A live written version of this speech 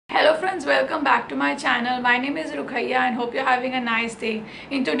friends, welcome back to my channel. My name is Rukhaiya and hope you're having a nice day.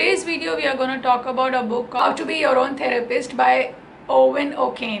 In today's video, we are going to talk about a book called How to Be Your Own Therapist by Owen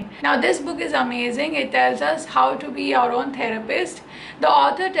O'Kane. Now this book is amazing. It tells us how to be our own therapist. The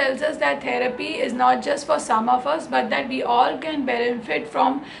author tells us that therapy is not just for some of us, but that we all can benefit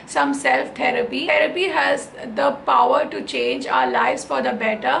from some self-therapy. Therapy has the power to change our lives for the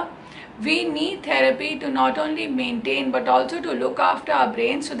better. We need therapy to not only maintain but also to look after our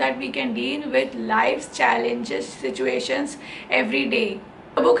brain so that we can deal with life's challenges, situations every day.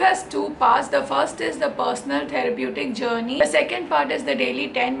 The book has two parts. The first is the personal therapeutic journey. The second part is the daily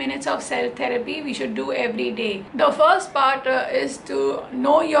 10 minutes of self-therapy we should do every day. The first part is to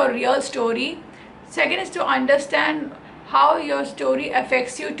know your real story. Second is to understand how your story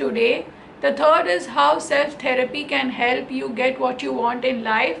affects you today. The third is how self-therapy can help you get what you want in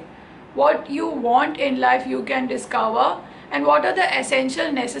life. What you want in life you can discover, and what are the essential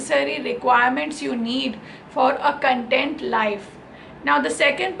necessary requirements you need for a content life. Now the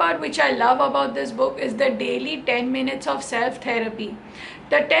second part which I love about this book is the daily 10 minutes of self-therapy.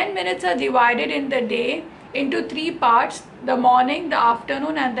 The 10 minutes are divided in the day into three parts: the morning, the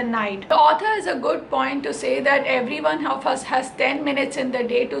afternoon and the night. The author has a good point to say that every one of us has 10 minutes in the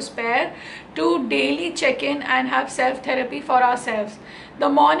day to spare to daily check in and have self-therapy for ourselves. The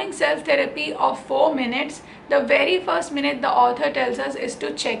morning self-therapy of 4 minutes, the very first minute the author tells us is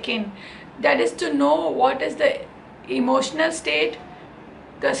to check in. That is to know what is the emotional state,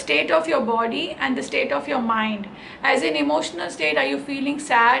 the state of your body and the state of your mind. As in emotional state, are you feeling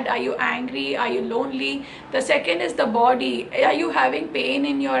sad, are you angry, are you lonely? The second is the body. Are you having pain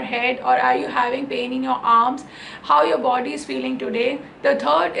in your head or are you having pain in your arms? How your body is feeling today. The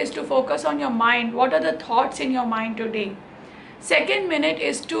third is to focus on your mind. What are the thoughts in your mind today? Second minute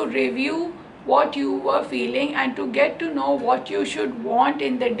is to review what you were feeling and to get to know what you should want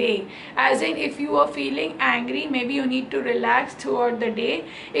in the day. As in, if you are feeling angry, maybe you need to relax throughout the day.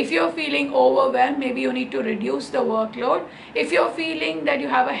 If you're feeling overwhelmed, maybe you need to reduce the workload. If you're feeling that you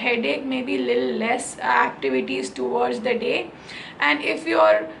have a headache, maybe a little less activities towards the day. And if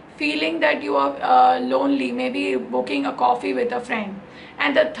you're feeling that you are lonely, maybe booking a coffee with a friend.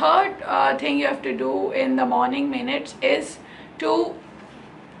 And the third thing you have to do in the morning minutes is to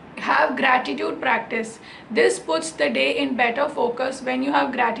have gratitude practice. This puts the day in better focus. When you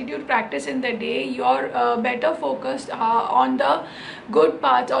have gratitude practice in the day, you're better focused on the good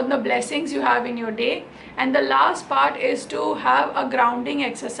parts, on the blessings you have in your day. And the last part is to have a grounding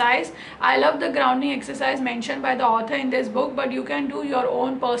exercise. I love the grounding exercise mentioned by the author in this book, but you can do your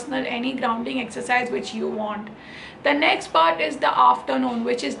own personal any grounding exercise which you want. The next part is the afternoon,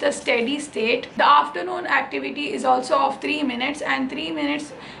 which is the steady state. The afternoon activity is also of 3 minutes, and 3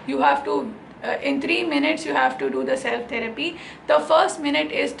 minutes you have to in 3 minutes you have to do the self-therapy. The first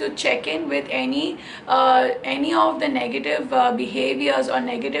minute is to check in with any of the negative behaviors or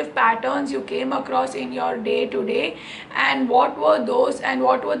negative patterns you came across in your day to day, and what were those and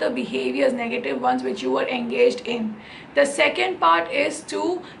what were the behaviors, negative ones, which you were engaged in. The second part is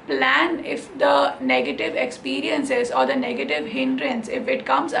to plan if the negative experiences or the negative hindrance, if it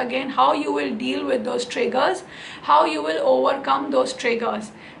comes again, how you will deal with those triggers, how you will overcome those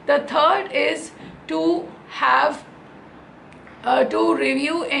triggers. The third is to have to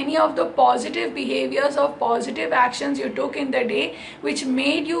review any of the positive behaviors or positive actions you took in the day which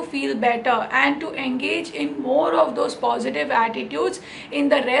made you feel better, and to engage in more of those positive attitudes in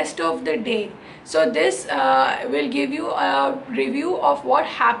the rest of the day. So this will give you a review of what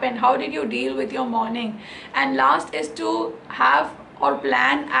happened, how did you deal with your morning. And last is to have or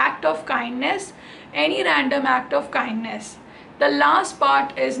plan act of kindness, any random act of kindness. The last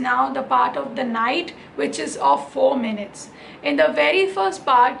part is now the part of the night, which is of 4 minutes. In the very first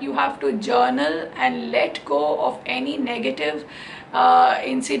part, you have to journal and let go of any negative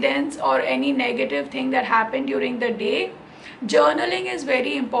incidents or any negative thing that happened during the day. Journaling is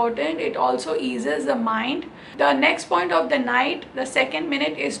very important. It also eases the mind. The next point of the night, the second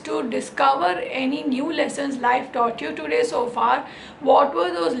minute, is to discover any new lessons life taught you today so far. What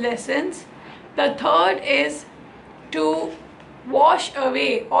were those lessons? The third is to wash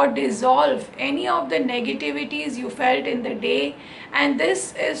away or dissolve any of the negativities you felt in the day. And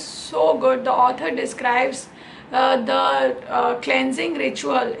this is so good. The author describes the cleansing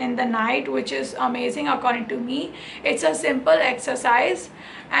ritual in the night, which is amazing according to me. It's a simple exercise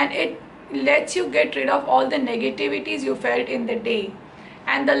and it lets you get rid of all the negativities you felt in the day.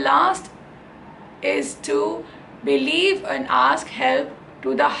 And the last is to believe and ask help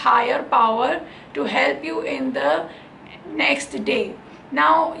to the higher power to help you in the next day.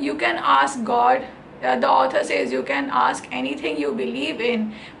 Now you can ask God the author says you can ask anything you believe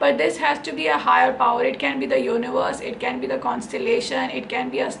in, but this has to be a higher power. It can be the universe, it can be the constellation, it can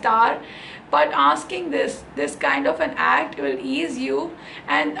be a star, but asking this kind of an act will ease you,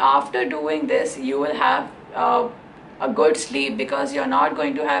 and after doing this you will have a good sleep, because you're not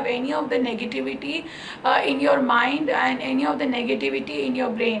going to have any of the negativity in your mind and any of the negativity in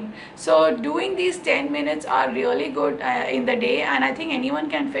your brain. So doing these 10 minutes are really good in the day, and I think anyone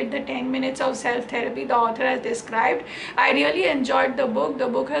can fit the 10 minutes of self-therapy the author has described. I really enjoyed the book. The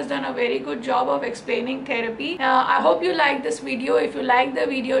book has done a very good job of explaining therapy. I hope you like this video. If you like the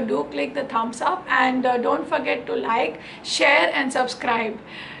video, do click the thumbs up, and don't forget to like, share and subscribe.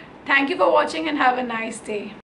 Thank you for watching and have a nice day.